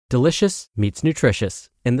Delicious meets nutritious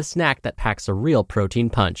in the snack that packs a real protein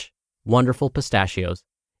punch. Wonderful Pistachios.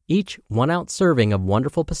 Each 1-ounce serving of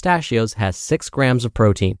Wonderful Pistachios has 6 grams of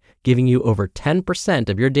protein, giving you over 10%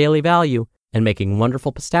 of your daily value and making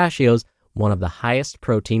Wonderful Pistachios one of the highest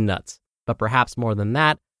protein nuts. But perhaps more than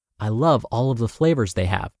that, I love all of the flavors they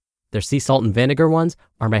have. Their sea salt and vinegar ones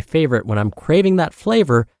are my favorite when I'm craving that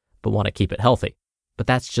flavor but want to keep it healthy. But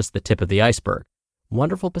that's just the tip of the iceberg.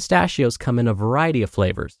 Wonderful Pistachios come in a variety of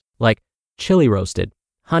flavors, like chili roasted,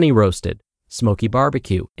 honey roasted, smoky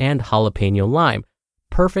barbecue, and jalapeno lime,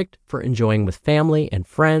 perfect for enjoying with family and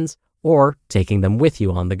friends or taking them with you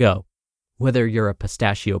on the go. Whether you're a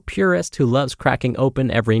pistachio purist who loves cracking open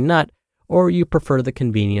every nut, or you prefer the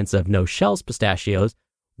convenience of no-shells pistachios,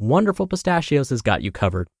 Wonderful Pistachios has got you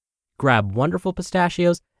covered. Grab Wonderful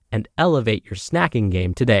Pistachios and elevate your snacking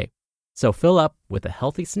game today. So fill up with a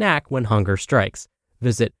healthy snack when hunger strikes.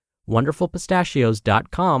 Visit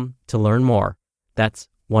wonderfulpistachios.com to learn more. That's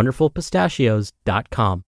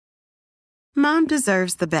wonderfulpistachios.com. Mom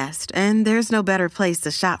deserves the best, and there's no better place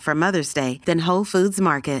to shop for Mother's Day than Whole Foods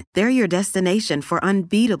Market. They're your destination for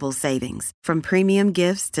unbeatable savings, from premium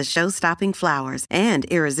gifts to show-stopping flowers and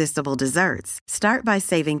irresistible desserts. Start by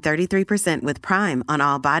saving 33% with Prime on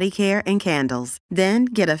all body care and candles. Then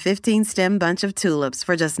get a 15-stem bunch of tulips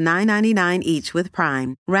for just $9.99 each with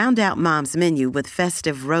Prime. Round out Mom's menu with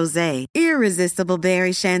festive rosé, irresistible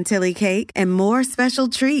berry chantilly cake, and more special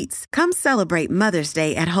treats. Come celebrate Mother's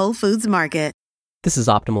Day at Whole Foods Market. This is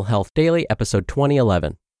Optimal Health Daily, episode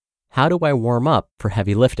 2011. How do I warm up for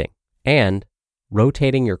heavy lifting? And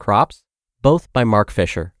Rotating Your Crops? Both by Mark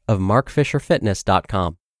Fisher of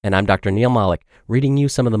markfisherfitness.com. And I'm Dr. Neil Malik, reading you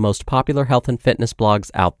some of the most popular health and fitness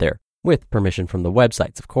blogs out there, with permission from the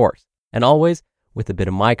websites, of course, and always with a bit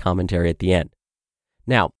of my commentary at the end.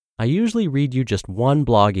 Now, I usually read you just one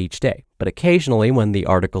blog each day, but occasionally when the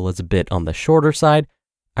article is a bit on the shorter side,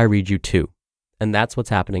 I read you 2. And that's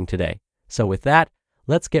what's happening today. So with that,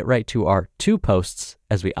 let's get right to our 2 posts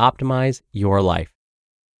as we optimize your life.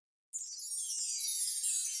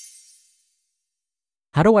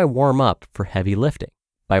 How do I warm up for heavy lifting?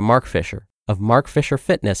 By Mark Fisher of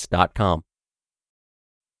markfisherfitness.com.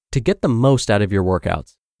 To get the most out of your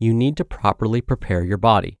workouts, you need to properly prepare your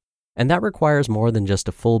body, and that requires more than just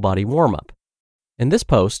a full body warm-up. In this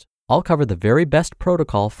post, I'll cover the very best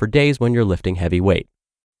protocol for days when you're lifting heavy weight.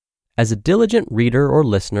 As a diligent reader or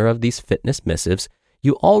listener of these fitness missives,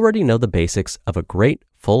 you already know the basics of a great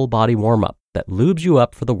full body warm-up that lubes you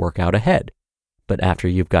up for the workout ahead. But after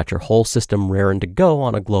you've got your whole system raring to go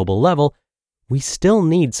on a global level, we still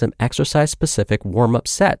need some exercise-specific warm-up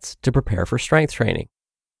sets to prepare for strength training.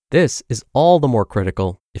 This is all the more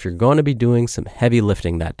critical if you're going to be doing some heavy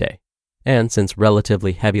lifting that day. And since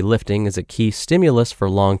relatively heavy lifting is a key stimulus for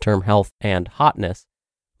long-term health and hotness,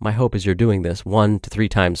 my hope is you're doing this 1 to 3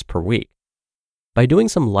 times per week. By doing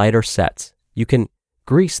some lighter sets, you can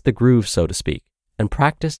grease the groove, so to speak, and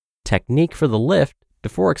practice technique for the lift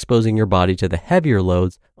before exposing your body to the heavier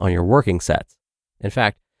loads on your working sets. In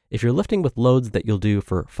fact, if you're lifting with loads that you'll do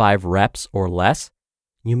for 5 reps or less,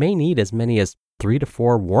 you may need as many as 3 to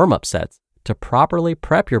 4 warm-up sets to properly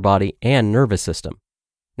prep your body and nervous system.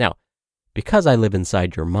 Now, because I live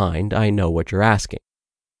inside your mind, I know what you're asking.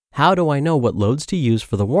 How do I know what loads to use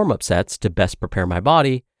for the warm-up sets to best prepare my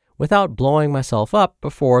body without blowing myself up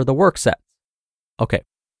before the work sets? Okay,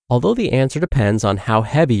 although the answer depends on how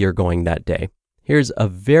heavy you're going that day, here's a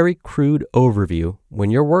very crude overview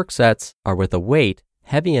when your work sets are with a weight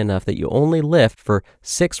heavy enough that you only lift for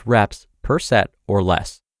 6 reps per set or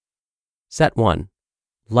less. Set 1,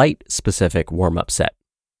 light specific warm-up set.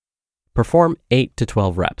 Perform 8 to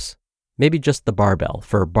 12 reps, maybe just the barbell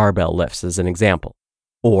for barbell lifts as an example,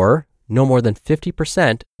 or no more than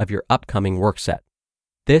 50% of your upcoming work set.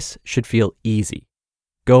 This should feel easy.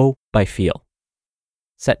 Go by feel.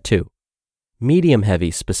 Set 2, medium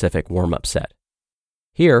heavy specific warm-up set.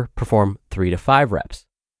 Here, perform 3 to 5 reps.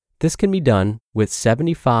 This can be done with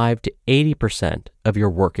 75 to 80% of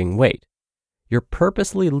your working weight. You're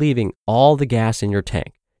purposely leaving all the gas in your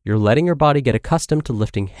tank. You're letting your body get accustomed to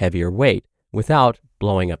lifting heavier weight without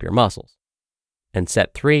blowing up your muscles. And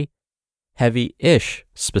set 3, heavy-ish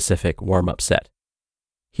specific warm-up set.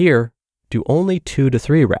 Here, do only 2 to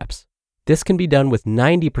 3 reps. This can be done with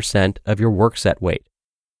 90% of your work set weight.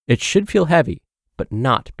 It should feel heavy, but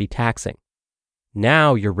not be taxing.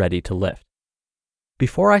 Now you're ready to lift.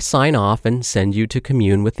 Before I sign off and send you to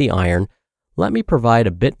commune with the iron, let me provide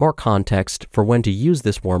a bit more context for when to use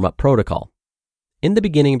this warm-up protocol. In the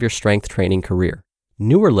beginning of your strength training career,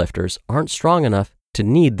 newer lifters aren't strong enough to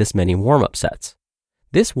need this many warm-up sets.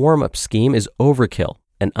 This warm-up scheme is overkill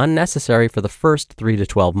and unnecessary for the first 3 to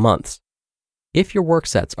 12 months. If your work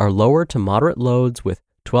sets are lower to moderate loads with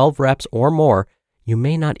 12 reps or more, you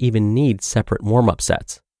may not even need separate warm-up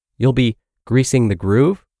sets. You'll be greasing the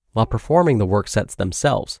groove while performing the work sets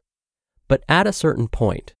themselves. But at a certain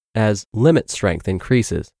point, as limit strength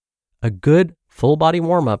increases, a good full-body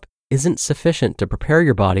warm-up isn't sufficient to prepare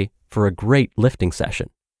your body for a great lifting session.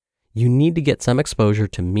 You need to get some exposure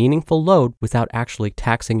to meaningful load without actually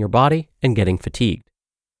taxing your body and getting fatigued.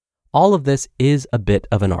 All of this is a bit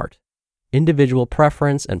of an art. Individual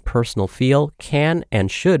preference and personal feel can and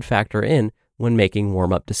should factor in when making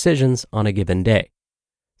warm-up decisions on a given day.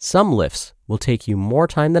 Some lifts will take you more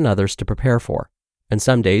time than others to prepare for, and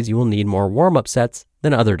some days you will need more warm-up sets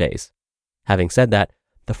than other days. Having said that,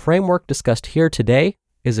 the framework discussed here today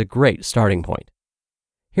is a great starting point.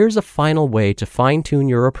 Here's a final way to fine-tune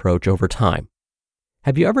your approach over time.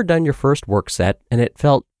 Have you ever done your first work set and it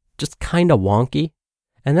felt just kinda wonky,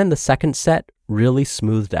 and then the second set really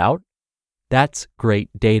smoothed out? That's great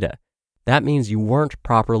data. That means you weren't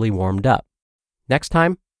properly warmed up. Next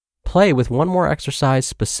time, play with one more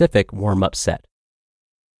exercise-specific warm-up set.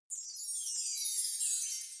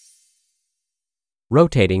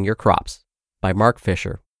 Rotating Your Crops by Mark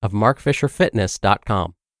Fisher of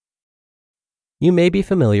markfisherfitness.com. You may be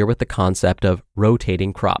familiar with the concept of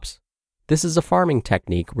rotating crops. This is a farming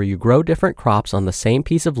technique where you grow different crops on the same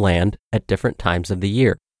piece of land at different times of the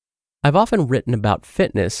year. I've often written about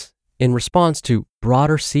fitness in response to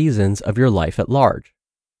broader seasons of your life at large.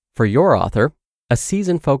 For your author, a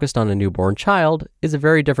season focused on a newborn child is a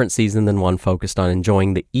very different season than one focused on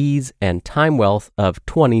enjoying the ease and time wealth of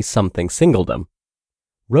 20-something singledom.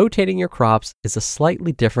 Rotating your crops is a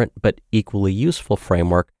slightly different but equally useful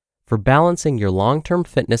framework for balancing your long-term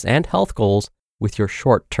fitness and health goals with your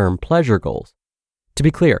short-term pleasure goals. To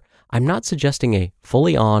be clear, I'm not suggesting a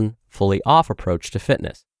fully on, fully off approach to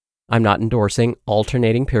fitness. I'm not endorsing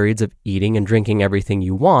alternating periods of eating and drinking everything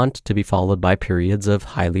you want to be followed by periods of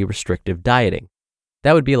highly restrictive dieting.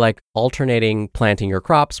 That would be like alternating planting your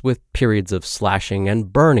crops with periods of slashing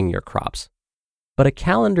and burning your crops. But a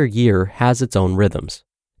calendar year has its own rhythms.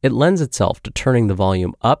 It lends itself to turning the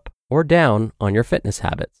volume up or down on your fitness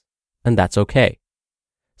habits, and that's okay.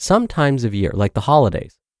 Some times of year, like the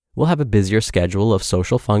holidays, we'll have a busier schedule of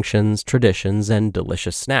social functions, traditions, and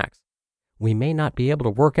delicious snacks. We may not be able to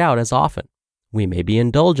work out as often. We may be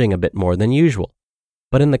indulging a bit more than usual.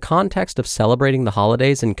 But in the context of celebrating the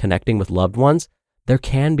holidays and connecting with loved ones, there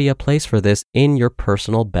can be a place for this in your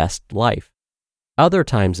personal best life. Other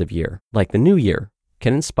times of year, like the new year,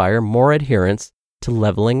 can inspire more adherence to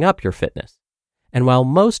leveling up your fitness. And while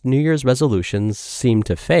most New Year's resolutions seem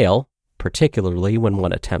to fail, particularly when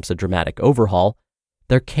one attempts a dramatic overhaul,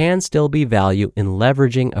 there can still be value in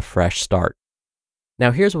leveraging a fresh start.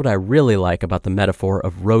 Now here's what I really like about the metaphor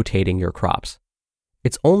of rotating your crops.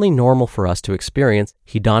 It's only normal for us to experience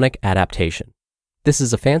hedonic adaptation. This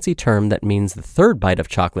is a fancy term that means the third bite of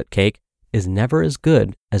chocolate cake is never as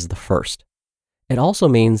good as the first. It also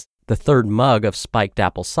means the third mug of spiked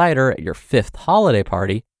apple cider at your fifth holiday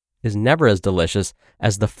party is never as delicious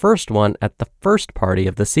as the first one at the first party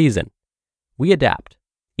of the season. We adapt.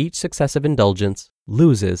 Each successive indulgence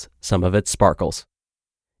loses some of its sparkles.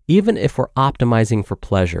 Even if we're optimizing for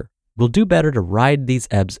pleasure, we'll do better to ride these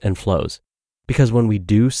ebbs and flows. Because when we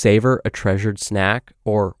do savor a treasured snack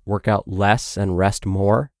or work out less and rest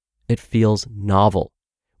more, it feels novel.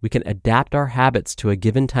 We can adapt our habits to a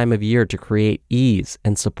given time of year to create ease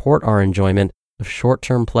and support our enjoyment of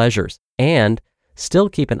short-term pleasures and still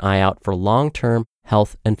keep an eye out for long-term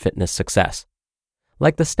health and fitness success.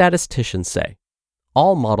 Like the statisticians say,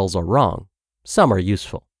 all models are wrong, some are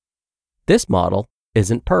useful. This model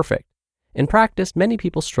isn't perfect. In practice, many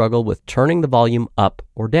people struggle with turning the volume up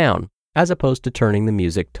or down, as opposed to turning the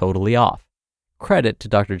music totally off. Credit to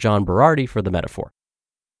Dr. John Berardi for the metaphor.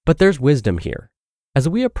 But there's wisdom here. As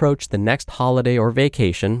we approach the next holiday or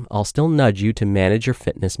vacation, I'll still nudge you to manage your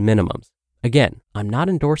fitness minimums. Again, I'm not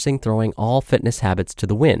endorsing throwing all fitness habits to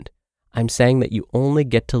the wind. I'm saying that you only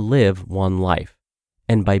get to live one life.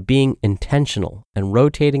 And by being intentional and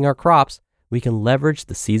rotating our crops, we can leverage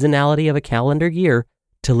the seasonality of a calendar year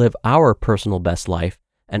to live our personal best life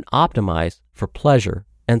and optimize for pleasure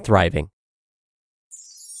and thriving.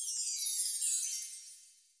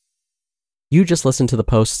 You just listened to the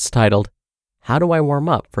posts titled, How Do I Warm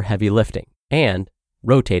Up for Heavy Lifting? And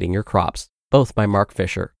Rotating Your Crops, both by Mark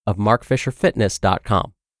Fisher of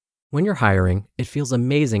markfisherfitness.com. When you're hiring, it feels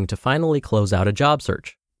amazing to finally close out a job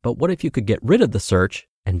search. But what if you could get rid of the search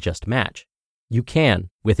and just match? You can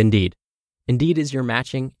with Indeed. Indeed is your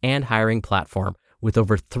matching and hiring platform with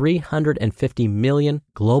over 350 million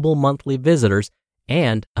global monthly visitors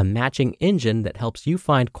and a matching engine that helps you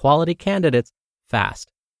find quality candidates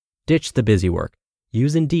fast. Ditch the busy work.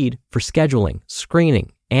 Use Indeed for scheduling,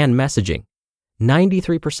 screening, and messaging.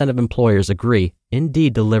 93% of employers agree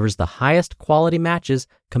Indeed delivers the highest quality matches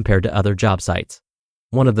compared to other job sites.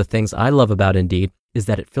 One of the things I love about Indeed is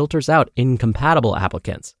that it filters out incompatible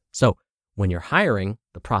applicants. So when you're hiring,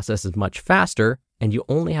 the process is much faster and you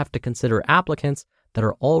only have to consider applicants that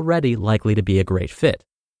are already likely to be a great fit.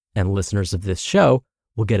 And listeners of this show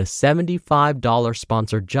will get a $75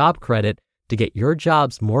 sponsored job credit to get your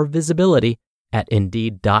jobs more visibility at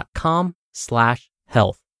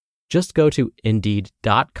Indeed.com/health. Just go to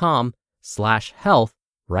Indeed.com/health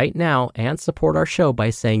right now and support our show by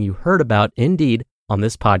saying you heard about Indeed on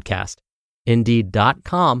this podcast.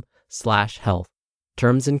 Indeed.com/health.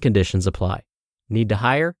 Terms and conditions apply. Need to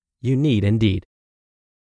hire? You need Indeed.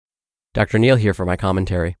 Dr. Neal here for my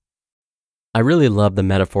commentary. I really love the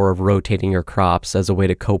metaphor of rotating your crops as a way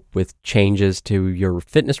to cope with changes to your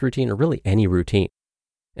fitness routine or really any routine.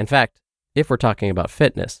 In fact, if we're talking about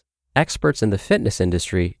fitness, experts in the fitness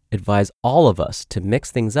industry advise all of us to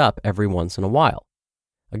mix things up every once in a while.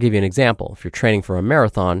 I'll give you an example. If you're training for a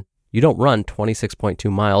marathon, you don't run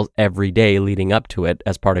 26.2 miles every day leading up to it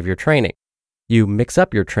as part of your training. You mix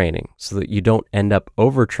up your training so that you don't end up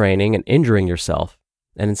overtraining and injuring yourself,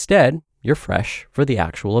 and instead, you're fresh for the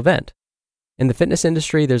actual event. In the fitness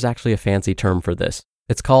industry, there's actually a fancy term for this.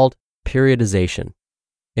 It's called periodization.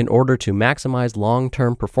 In order to maximize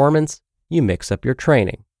long-term performance, you mix up your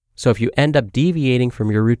training. So if you end up deviating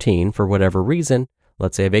from your routine for whatever reason,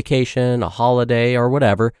 let's say a vacation, a holiday, or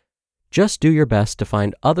whatever, just do your best to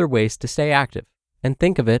find other ways to stay active and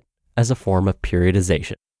think of it as a form of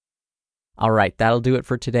periodization. All right, that'll do it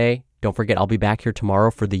for today. Don't forget, I'll be back here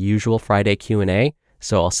tomorrow for the usual Friday Q&A,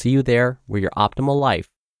 so I'll see you there where your optimal life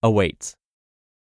awaits.